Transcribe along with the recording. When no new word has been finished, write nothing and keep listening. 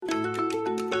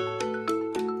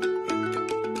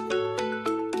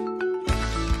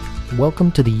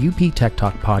Welcome to the UP Tech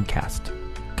Talk podcast,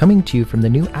 coming to you from the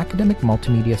new Academic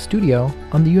Multimedia Studio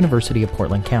on the University of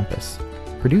Portland campus,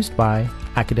 produced by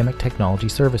Academic Technology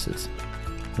Services,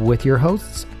 with your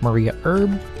hosts Maria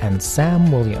Erb and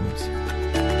Sam Williams.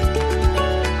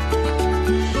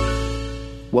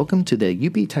 Welcome to the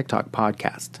UP Tech Talk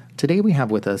podcast. Today we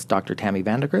have with us Dr. Tammy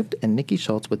Vandergrift and Nikki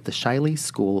Schultz with the Shiley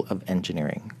School of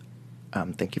Engineering.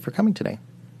 Thank you for coming today.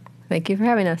 Thank you for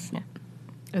having us. Yeah.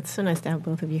 It's so nice to have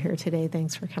both of you here today.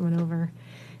 Thanks for coming over.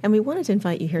 And we wanted to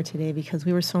invite you here today because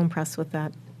we were so impressed with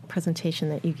that presentation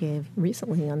that you gave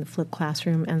recently on the flipped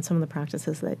classroom and some of the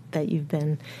practices that you've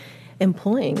been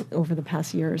employing over the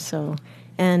past year or so.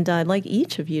 And I'd like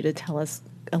each of you to tell us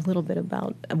a little bit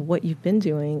about what you've been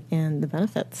doing and the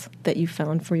benefits that you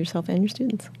found for yourself and your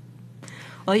students.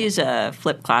 Well, I use a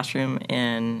flipped classroom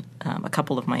in a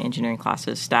couple of my engineering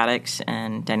classes, statics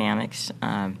and dynamics.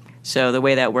 So the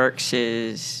way that works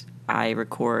is I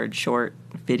record short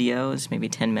videos, maybe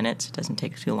 10 minutes. It doesn't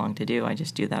take too long to do. I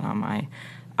just do that on my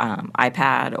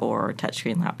iPad or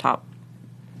touchscreen laptop.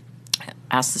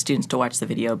 Ask the students to watch the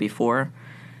video before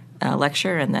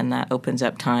lecture, and then that opens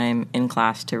up time in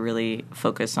class to really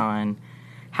focus on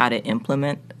how to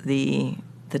implement the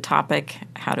topic,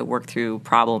 how to work through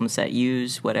problems that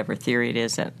use whatever theory it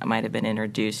is that might have been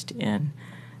introduced in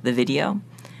the video.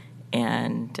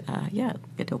 And,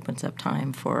 it opens up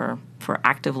time for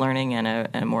active learning and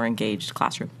a more engaged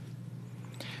classroom.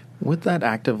 With that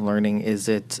active learning, is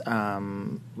it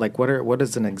what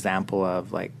is an example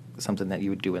of something that you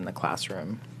would do in the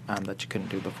classroom that you couldn't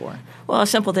do before? Well, a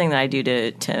simple thing that I do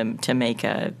to make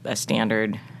a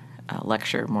standard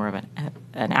lecture more of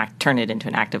turn it into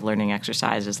an active learning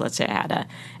exercise is, let's say I had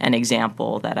an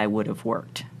example that I would have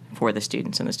worked for the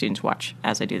students, and the students watch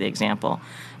as I do the example.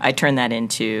 I turn that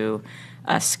into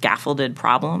a scaffolded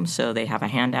problem, so they have a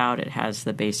handout. It has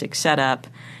the basic setup,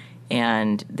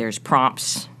 and there's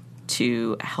prompts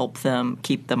to help them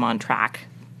keep them on track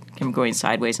from going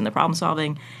sideways in the problem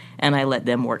solving, and I let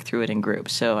them work through it in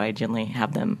groups. So I generally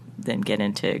have them then get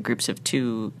into groups of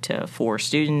 2 to 4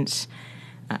 students.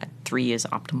 3 is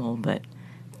optimal, but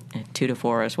 2 to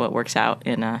 4 is what works out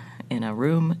in a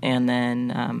room, and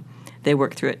then they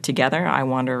work through it together. I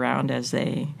wander around as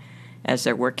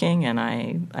they're working, and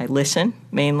I listen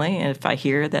mainly. And if I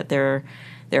hear that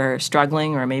they're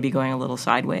struggling or maybe going a little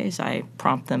sideways, I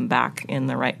prompt them back in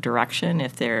the right direction.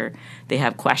 If they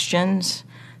have questions,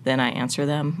 then I answer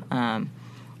them.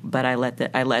 But I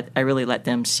really let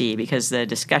them see, because the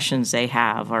discussions they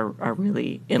have are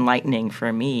really enlightening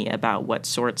for me about what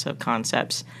sorts of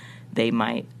concepts they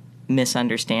might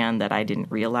misunderstand that I didn't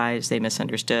realize they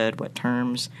misunderstood, what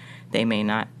terms they may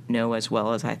not know as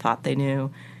well as I thought they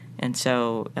knew. And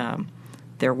so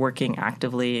they're working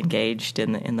actively engaged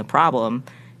in the problem,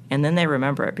 and then they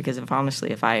remember it, because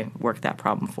if I work that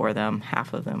problem for them,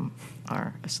 half of them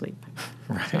are asleep.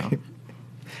 Right. So.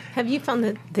 Have you found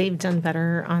that they've done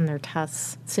better on their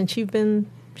tests since you've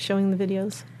been showing the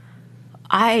videos?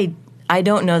 I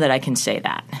don't know that I can say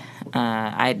that.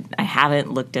 I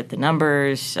haven't looked at the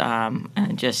numbers.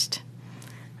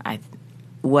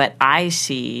 What I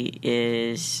see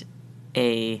is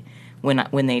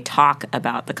when they talk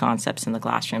about the concepts in the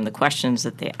classroom, the questions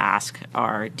that they ask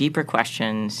are deeper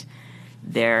questions.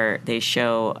 They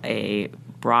show a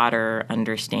broader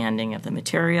understanding of the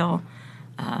material.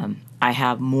 I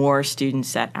have more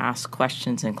students that ask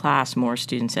questions in class, more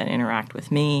students that interact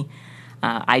with me.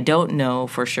 I don't know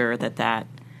for sure that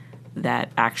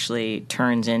actually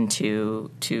turns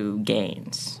into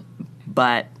gains.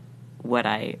 But what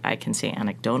I can say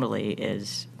anecdotally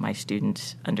is my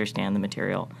students understand the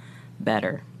material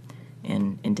better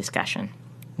in discussion.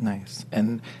 Nice.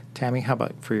 And Tammy, how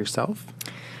about for yourself?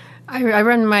 I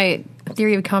run my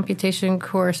theory of computation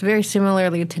course very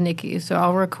similarly to Nikki. So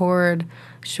I'll record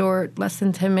short, less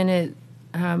than 10-minute,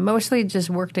 mostly just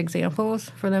worked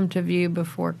examples for them to view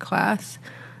before class,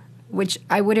 which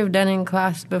I would have done in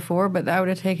class before, but that would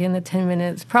have taken the 10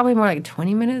 minutes, probably more like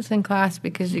 20 minutes in class,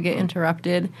 because you get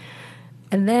interrupted.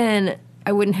 And then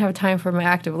I wouldn't have time for my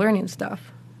active learning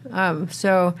stuff.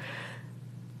 So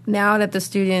now that the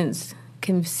students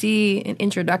can see an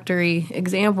introductory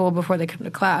example before they come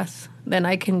to class, then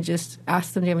I can just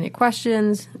ask them, do you have any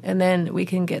questions? And then we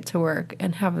can get to work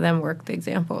and have them work the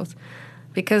examples.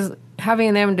 Because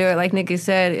having them do it, like Nikki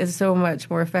said, is so much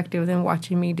more effective than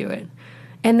watching me do it.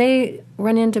 And they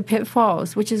run into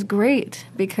pitfalls, which is great,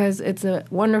 because it's a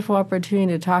wonderful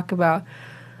opportunity to talk about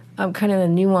kind of the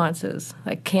nuances.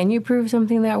 Like, can you prove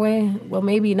something that way? Well,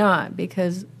 maybe not,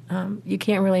 because you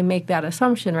can't really make that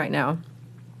assumption right now.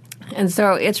 And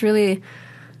so it's really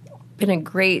been a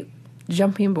great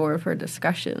jumping board for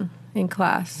discussion in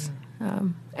class.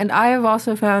 And I have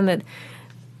also found that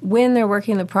when they're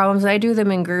working the problems, I do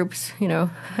them in groups,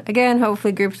 again,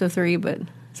 hopefully groups of 3, but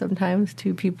sometimes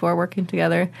 2 people are working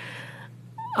together.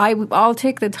 I'll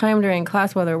take the time during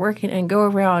class while they're working and go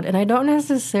around, and I don't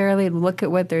necessarily look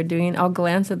at what they're doing. I'll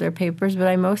glance at their papers, but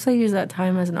I mostly use that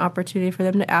time as an opportunity for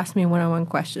them to ask me one-on-one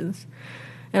questions.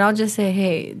 And I'll just say,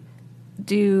 hey,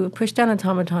 do push-down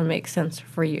automaton make sense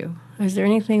for you? Is there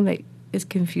anything that is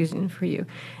confusing for you?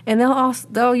 And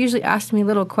they'll usually ask me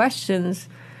little questions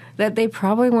that they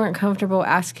probably weren't comfortable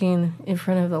asking in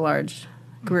front of the large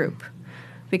group,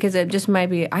 because it just might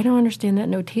be, I don't understand that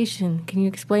notation. Can you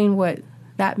explain what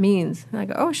that means? And I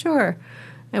go, oh, sure.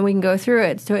 And we can go through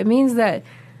it. So it means that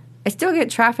I still get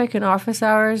traffic in office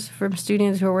hours from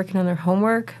students who are working on their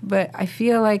homework, but I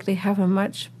feel like they have a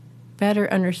much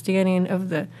better understanding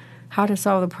of how to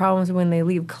solve the problems when they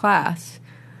leave class,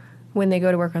 when they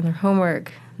go to work on their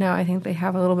homework. Now I think they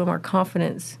have a little bit more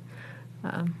confidence.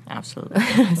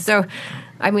 Absolutely. So,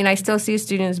 I still see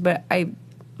students, but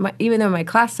even though my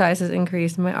class size has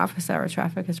increased, my office hour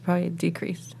traffic has probably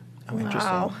decreased. Oh,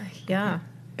 interesting. Wow. Yeah.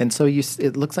 And so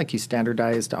it looks like you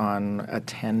standardized on a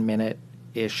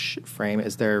 10-minute-ish frame.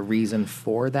 Is there a reason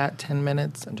for that 10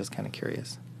 minutes? I'm just kind of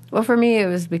curious. Well, for me, it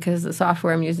was because the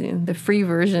software I'm using, the free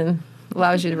version,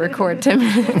 allows you to record 10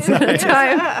 minutes at a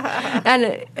time. And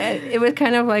it was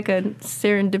kind of like a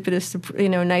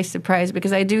serendipitous, nice surprise,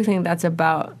 because I do think that's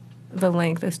about the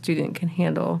length a student can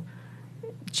handle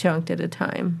chunked at a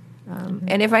time.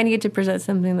 And if I need to present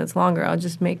something that's longer, I'll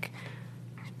just make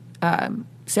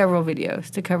several videos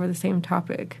to cover the same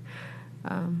topic.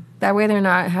 That way they're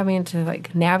not having to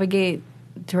navigate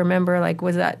to remember,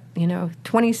 was that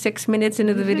 26 minutes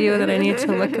into the video that I need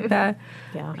to look at that.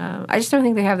 Yeah. I just don't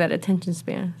think they have that attention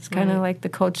span. It's kind of like the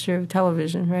culture of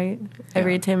television, right?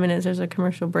 Every 10 minutes there's a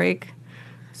commercial break.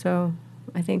 So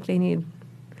I think they need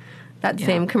that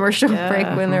same commercial break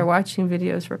when they're watching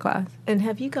videos for class. And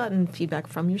have you gotten feedback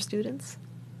from your students?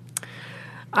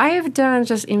 I have done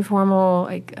just informal,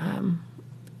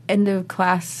 end of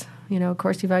class,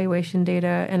 course evaluation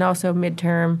data, and also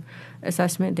midterm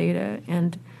assessment data.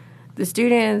 And the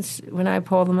students, when I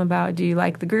poll them about, do you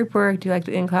like the group work, do you like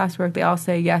the in-class work, they all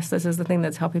say, yes, this is the thing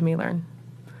that's helping me learn.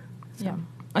 So. Yeah.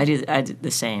 I do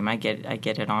the same. I get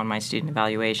it on my student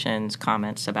evaluations,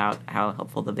 comments about how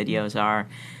helpful the videos are,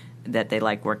 that they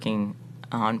like working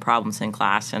on problems in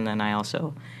class, and then I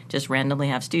also just randomly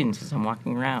have students as I'm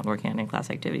walking around working on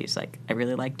in-class activities, I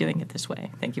really like doing it this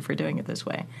way. Thank you for doing it this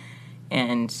way.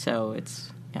 And so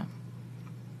it's,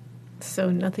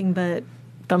 So nothing but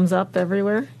thumbs up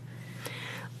everywhere?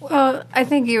 Well, I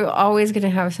think you're always going to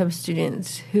have some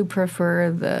students who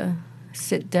prefer the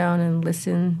sit down and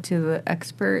listen to the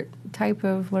expert type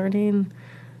of learning.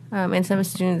 And some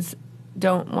students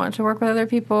don't want to work with other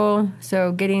people,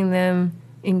 so getting them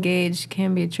engaged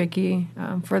can be tricky.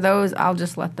 For those, I'll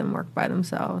just let them work by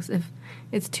themselves. If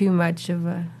it's too much of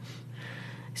a...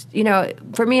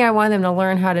 for me, I want them to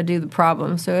learn how to do the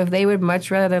problem. So if they would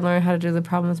much rather learn how to do the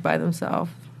problems by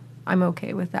themselves, I'm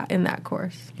okay with that in that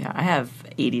course. Yeah, I have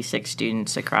 86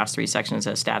 students across 3 sections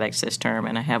of statics this term,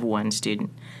 and I have one student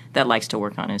that likes to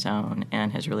work on his own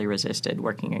and has really resisted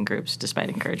working in groups despite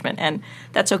encouragement. And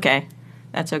that's okay.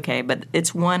 That's okay, but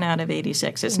it's 1 out of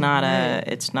 86. It's not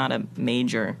a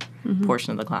major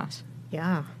portion of the class.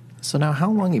 Yeah. So now,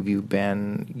 how long have you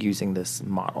been using this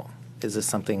model? Is this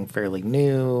something fairly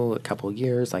new? A couple of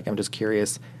years? I'm just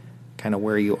curious, kind of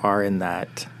where you are in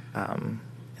that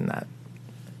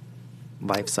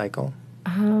life cycle.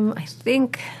 I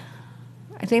think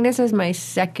this is my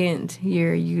 2nd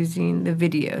year using the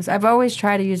videos. I've always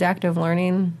tried to use active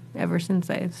learning ever since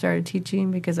I started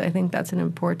teaching, because I think that's an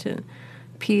important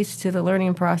piece to the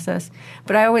learning process,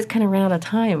 but I always kind of ran out of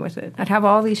time with it. I'd have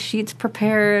all these sheets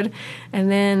prepared,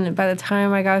 and then by the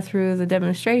time I got through the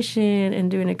demonstration and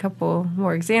doing a couple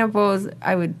more examples,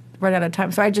 I would run out of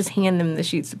time. So I just hand them the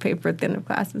sheets of paper at the end of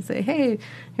class and say, hey,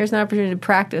 here's an opportunity to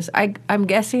practice. I'm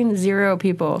guessing 0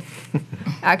 people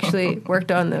actually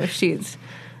worked on those sheets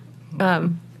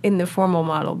in the formal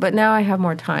model, but now I have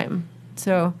more time.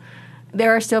 So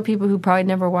there are still people who probably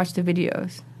never watched the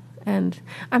videos. And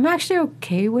I'm actually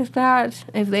okay with that.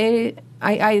 If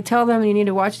I tell them you need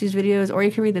to watch these videos, or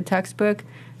you can read the textbook.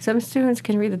 Some students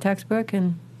can read the textbook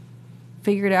and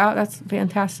figure it out. That's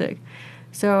fantastic.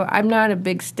 So I'm not a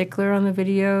big stickler on the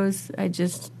videos. I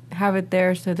just have it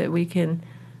there so that we can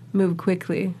move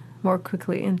more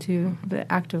quickly into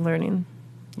the active learning.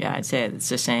 Yeah, I'd say it's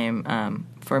the same.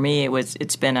 For me,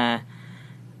 it's been a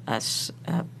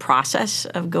process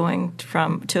of going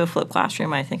to a flipped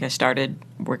classroom. I think I started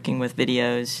working with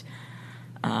videos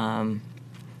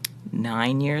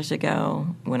 9 years ago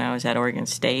when I was at Oregon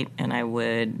State, and I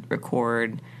would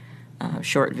record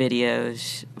short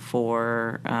videos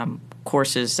for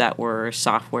courses that were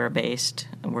software-based,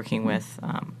 working with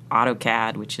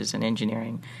AutoCAD, which is an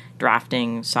engineering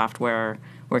drafting software,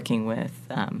 working with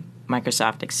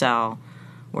Microsoft Excel,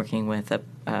 working with a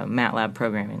MATLAB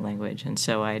programming language. And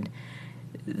so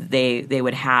they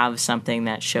would have something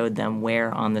that showed them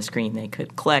where on the screen they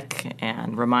could click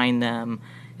and remind them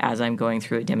as I'm going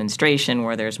through a demonstration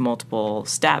where there's multiple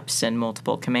steps and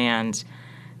multiple commands.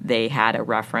 They had a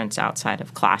reference outside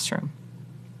of classroom.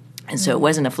 And so it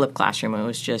wasn't a flipped classroom. It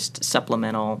was just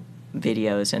supplemental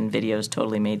videos, and videos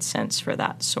totally made sense for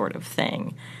that sort of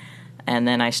thing. And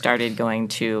then I started going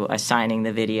to assigning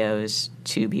the videos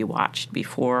to be watched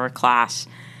before class.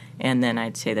 And then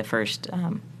I'd say the first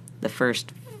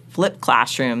flipped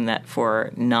classroom that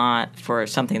for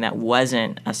something that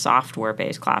wasn't a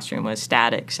software-based classroom was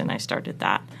statics, and I started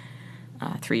that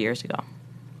 3 years ago.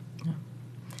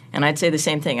 And I'd say the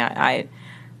same thing. I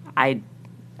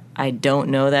don't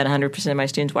know that 100% of my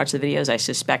students watch the videos. I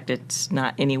suspect it's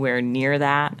not anywhere near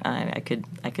that. I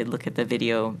could look at the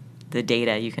video, the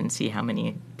data. You can see how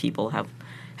many people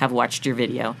have watched your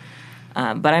video.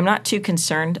 But I'm not too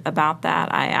concerned about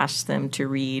that. I asked them to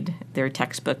read their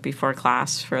textbook before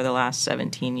class for the last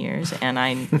 17 years, and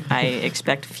I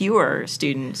expect fewer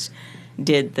students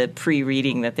did the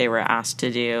pre-reading that they were asked to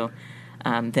do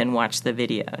than watch the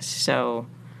videos. So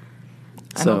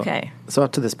I'm okay. So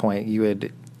up to this point, you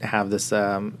would have this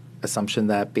assumption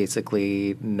that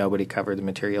basically nobody covered the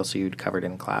material, so you'd cover it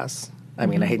in class. I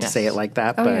mean, I hate to say it like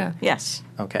that, but yeah. Yes.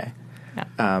 Okay.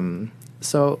 Yeah.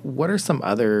 So what are some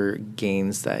other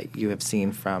gains that you have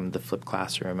seen from the flipped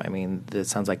classroom? I mean, it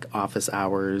sounds like office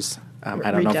hours.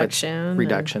 I don't know if it's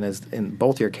reduction is in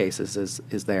both your cases.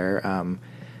 Is there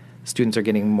students are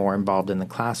getting more involved in the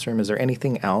classroom? Is there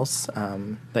anything else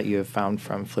that you have found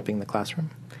from flipping the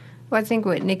classroom? Well, I think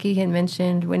what Nikki had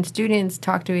mentioned, when students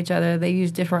talk to each other, they use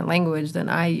different language than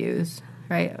I use,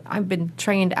 right? I've been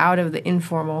trained out of the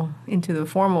informal into the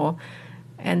formal,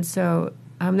 and so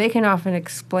they can often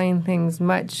explain things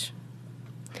much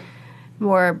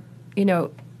more, in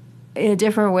a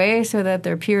different way so that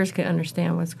their peers can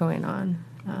understand what's going on.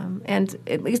 And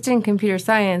at least in computer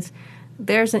science,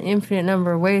 there's an infinite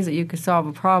number of ways that you could solve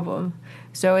a problem.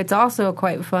 So it's also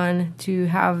quite fun to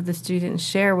have the students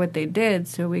share what they did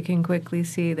so we can quickly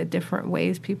see the different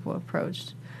ways people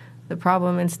approached the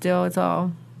problem, and still it's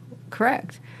all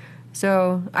correct.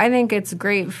 So I think it's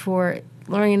great for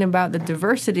learning about the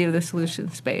diversity of the solution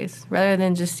space rather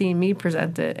than just seeing me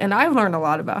present it. And I've learned a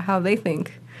lot about how they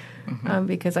think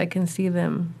because I can see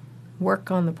them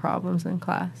work on the problems in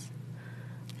class.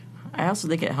 I also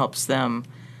think it helps them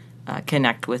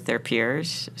connect with their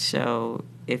peers. So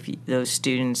if those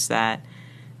students that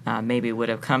maybe would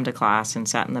have come to class and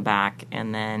sat in the back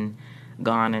and then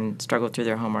gone and struggled through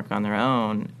their homework on their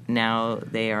own, now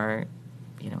they are,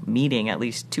 meeting at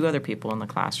least two other people in the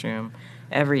classroom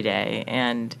every day.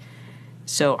 And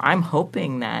so I'm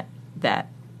hoping that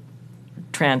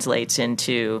translates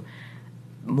into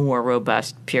more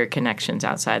robust peer connections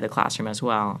outside the classroom as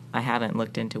well. I haven't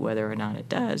looked into whether or not it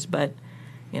does, but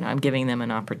I'm giving them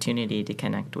an opportunity to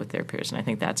connect with their peers, and I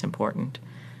think that's important.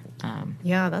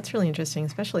 Yeah, that's really interesting,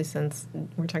 especially since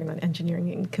we're talking about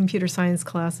engineering and computer science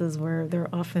classes where there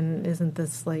often isn't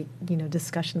this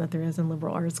discussion that there is in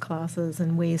liberal arts classes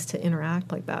and ways to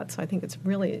interact like that. So I think it's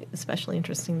really especially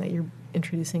interesting that you're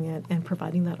introducing it and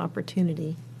providing that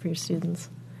opportunity for your students.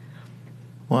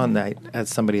 Well, and as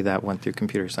somebody that went through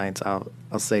computer science, I'll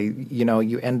say,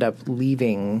 you end up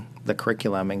leaving the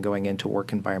curriculum and going into a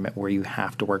work environment where you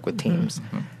have to work with teams.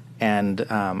 Mm-hmm. And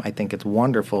I think it's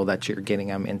wonderful that you're getting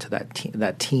them into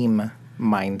that team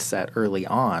mindset early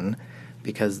on,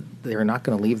 because they're not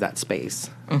going to leave that space.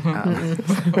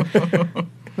 Mm-hmm.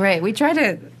 Right. We try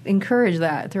to encourage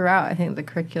that throughout, I think, the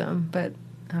curriculum, but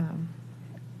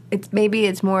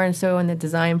it's more so in the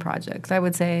design projects. I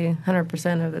would say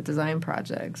 100% of the design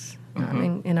projects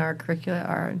in our curricula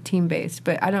are team-based,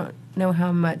 but I don't know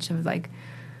how much of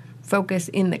focus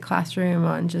in the classroom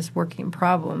on just working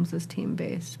problems is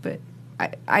team-based. But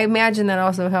I imagine that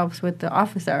also helps with the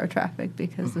office hour traffic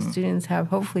because the students have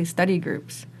hopefully study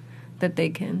groups that they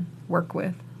can work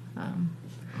with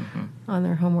on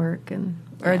their homework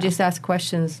or just ask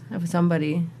questions of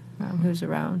somebody who's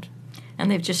around.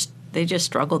 And they just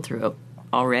struggled through it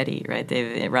already, right?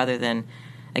 Rather than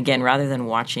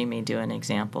watching me do an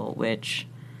example, which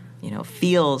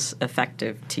feels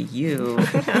effective to you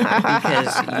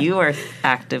because you are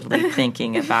actively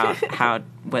thinking about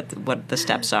what the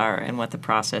steps are and what the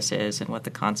process is and what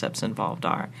the concepts involved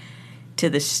are. to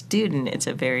the student, it's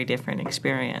a very different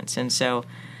experience. And so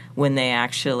when they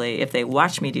actually, if they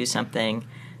watch me do something,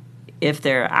 if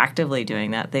they're actively doing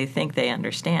that, they think they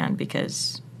understand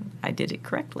because I did it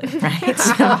correctly, right?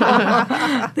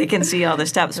 So they can see all the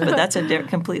steps, but that's a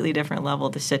completely different level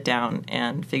to sit down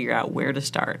and figure out where to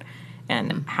start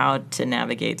and how to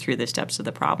navigate through the steps of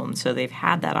the problem. So they've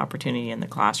had that opportunity in the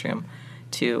classroom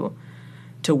to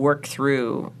work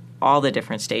through all the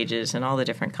different stages and all the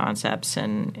different concepts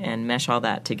and mesh all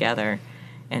that together.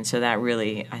 And so that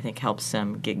really, I think, helps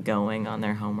them get going on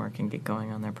their homework and get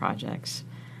going on their projects.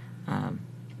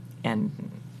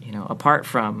 And, apart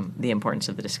from the importance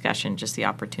of the discussion, just the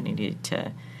opportunity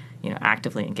to,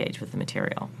 actively engage with the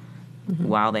material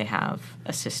while they have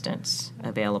assistance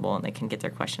available and they can get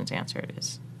their questions answered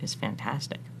is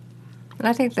fantastic. And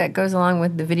I think that goes along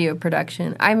with the video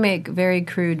production. I make very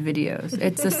crude videos.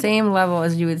 It's the same level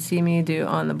as you would see me do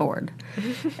on the board.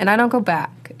 And I don't go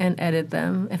back and edit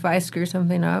them. If I screw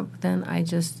something up, then I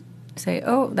just say,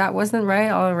 oh, that wasn't right,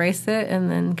 I'll erase it and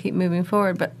then keep moving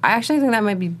forward. But I actually think that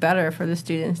might be better for the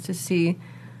students to see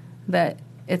that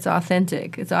it's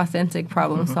authentic. It's authentic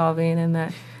problem solving and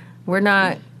that we're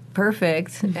not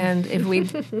perfect. And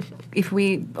if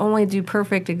we only do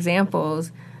perfect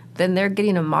examples, then they're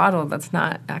getting a model that's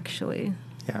not actually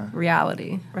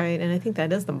reality. Right, and I think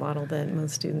that is the model that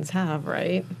most students have,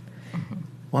 right?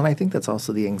 Well, and I think that's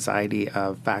also the anxiety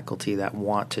of faculty that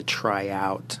want to try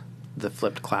out the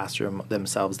flipped classroom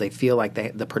themselves. They feel like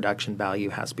the production value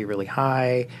has to be really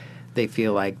high. They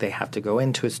feel like they have to go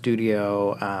into a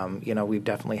studio. We've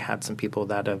definitely had some people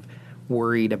that have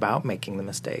worried about making the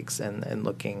mistakes and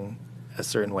looking a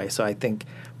certain way. So I think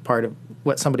part of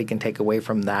what somebody can take away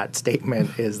from that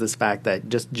statement is this fact that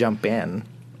just jump in,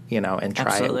 and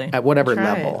try it at whatever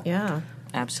level. Yeah.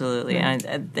 Absolutely. And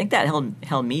I think that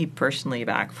held me personally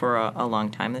back for a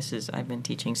long time. I've been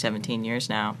teaching 17 years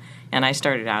now, and I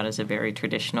started out as a very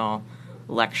traditional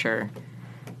lecture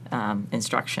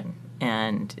instruction.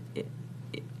 And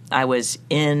I was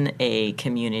in a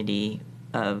community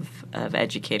of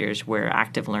educators where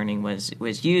active learning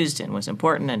was used and was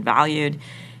important and valued.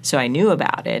 So I knew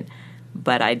about it,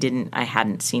 but I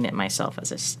hadn't seen it myself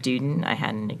as a student. I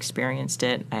hadn't experienced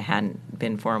it. I hadn't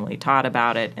been formally taught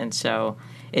about it. And so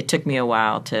it took me a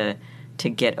while to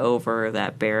get over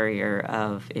that barrier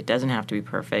of it doesn't have to be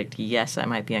perfect. Yes, I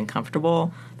might be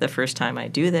uncomfortable the first time I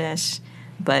do this,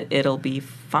 but it'll be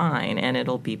fine and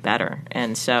it'll be better.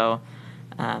 And so,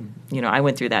 I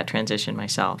went through that transition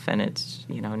myself, and it's,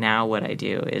 now what I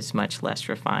do is much less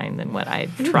refined than what I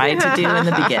tried to do in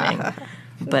the beginning.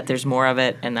 But there's more of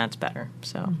it, and that's better.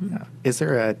 So, Is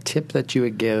there a tip that you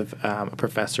would give a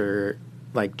professor,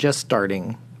 like just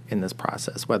starting in this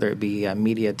process, whether it be a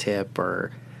media tip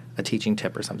or a teaching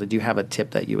tip or something? Do you have a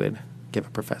tip that you would give a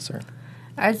professor?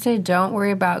 I'd say don't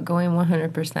worry about going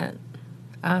 100%.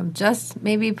 Just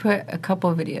maybe put a couple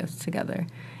of videos together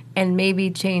and maybe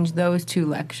change those 2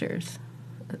 lectures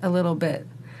a little bit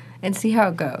and see how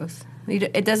it goes.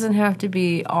 It doesn't have to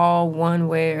be all one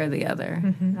way or the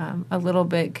other. A little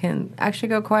bit can actually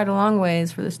go quite a long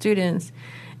ways for the students.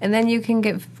 And then you can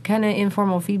get kind of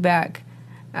informal feedback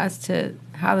as to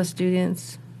how the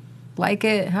students like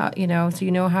it, so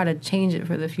you know how to change it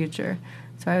for the future.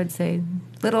 So I would say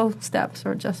little steps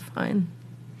are just fine.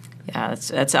 Yeah,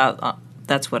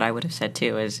 that's what I would have said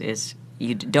too, is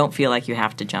you don't feel like you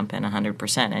have to jump in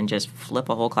 100% and just flip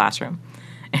a whole classroom.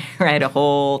 Right, a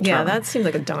whole term. Yeah, that seems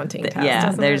like a daunting task.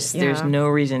 Yeah, there's no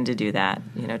reason to do that.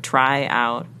 Try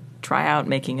out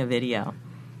making a video.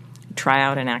 Try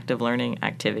out an active learning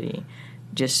activity.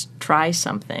 Just try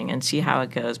something and see how it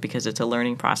goes, because it's a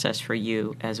learning process for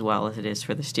you as well as it is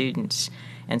for the students.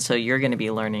 And so you're going to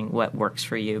be learning what works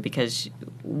for you, because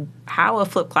how a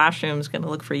flipped classroom is going to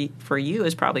look for you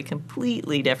is probably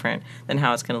completely different than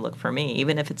how it's going to look for me.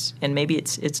 Even if maybe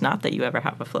it's not that you ever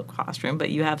have a flipped classroom, but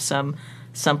you have some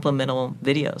supplemental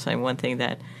videos. One thing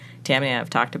that Tammy and I have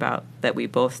talked about that we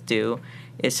both do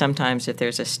is sometimes if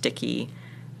there's a sticky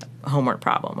homework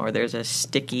problem or there's a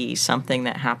sticky something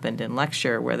that happened in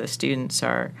lecture where the students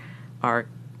are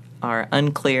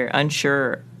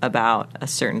unsure about a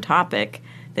certain topic,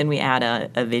 then we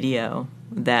add a video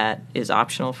that is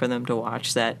optional for them to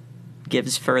watch that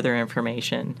gives further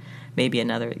information, maybe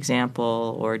another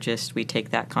example, or just we take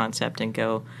that concept and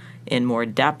go in more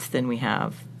depth than we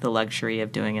have the luxury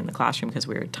of doing in the classroom because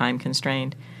we're time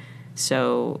constrained.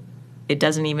 So it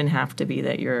doesn't even have to be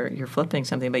that you're flipping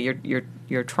something, but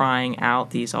you're trying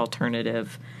out these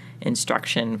alternative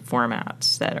instruction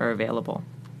formats that are available,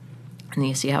 and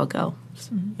you see how it goes.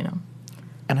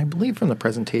 And I believe from the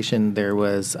presentation there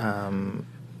was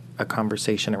a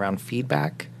conversation around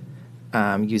feedback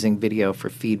using video for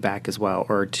feedback as well,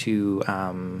 or to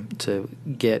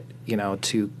get,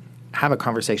 to have a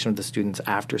conversation with the students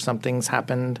after something's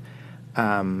happened.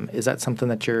 Is that something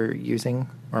that you're using,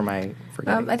 or am I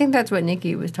forgetting? I think that's what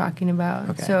Nikki was talking about.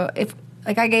 Okay. So if,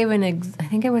 I gave I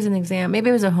think it was an exam, maybe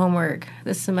it was a homework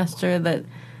this semester that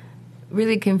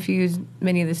really confused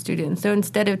many of the students. So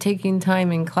instead of taking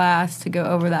time in class to go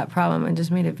over that problem, I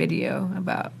just made a video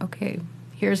about, okay,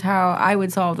 here's how I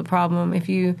would solve the problem. If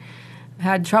you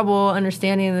had trouble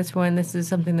understanding this one, this is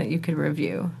something that you could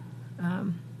review.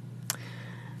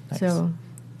 Nice. So,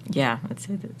 yeah, it's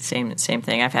the same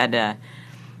thing. I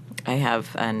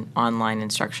have an online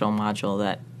instructional module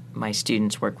that my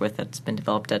students work with that's been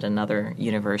developed at another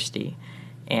university.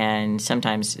 And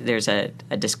sometimes there's a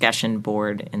discussion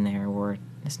board in there, or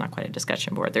it's not quite a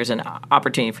discussion board. There's an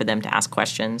opportunity for them to ask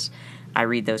questions. I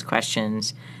read those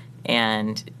questions,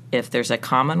 and if there's a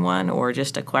common one or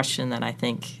just a question that I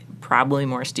think probably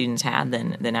more students had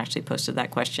than actually posted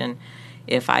that question,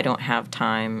 if I don't have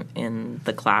time in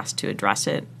the class to address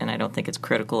it, and I don't think it's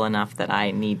critical enough that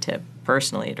I need to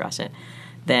personally address it,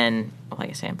 then, well, like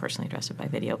I say, I'm personally address it by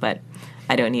video, but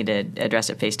I don't need to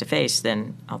address it face-to-face,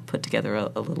 then I'll put together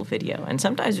a little video. And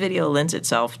sometimes video lends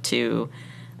itself to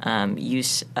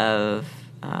use of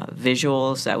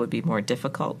visuals that would be more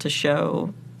difficult to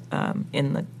show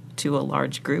to a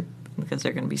large group because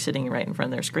they're going to be sitting right in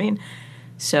front of their screen.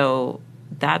 So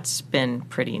that's been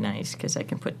pretty nice because I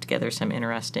can put together some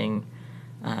interesting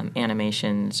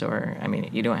animations, or, I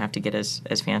mean, you don't have to get as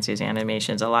fancy as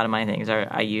animations. A lot of my things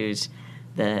I use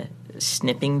the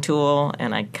snipping tool,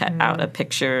 and I cut out a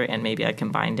picture, and maybe I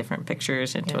combine different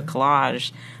pictures into a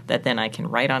collage that then I can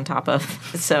write on top of.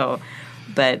 So,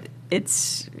 but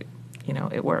it's,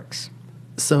 it works.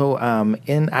 So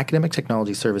in Academic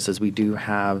Technology Services, we do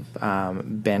have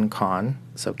Ben Kahn,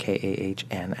 so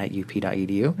KAHN at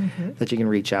up.edu, that you can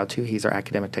reach out to. He's our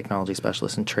academic technology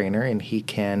specialist and trainer, and he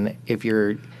can, if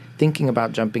you're thinking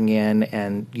about jumping in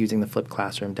and using the flipped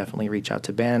classroom, definitely reach out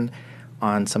to Ben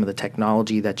on some of the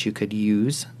technology that you could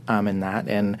use in that.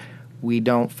 And we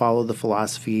don't follow the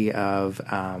philosophy of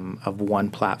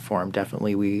one platform.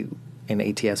 Definitely, we in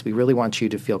ATS, we really want you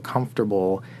to feel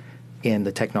comfortable in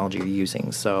the technology you're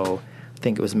using. So I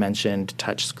think it was mentioned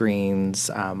touch screens,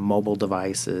 mobile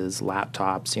devices,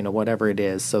 laptops, whatever it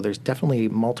is. So there's definitely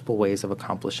multiple ways of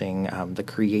accomplishing the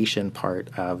creation part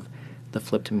of the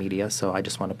flipped media. So I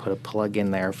just want to put a plug in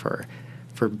there for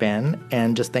Ben,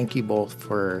 and just thank you both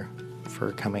for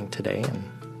coming today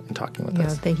and talking with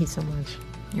us. Yeah, thank you so much.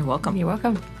 You're welcome. You're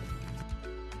welcome.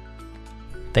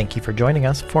 Thank you for joining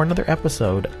us for another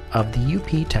episode of the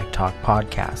UP Tech Talk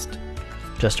podcast.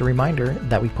 Just a reminder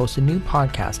that we post a new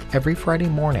podcast every Friday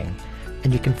morning,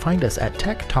 and you can find us at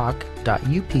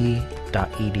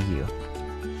techtalk.up.edu.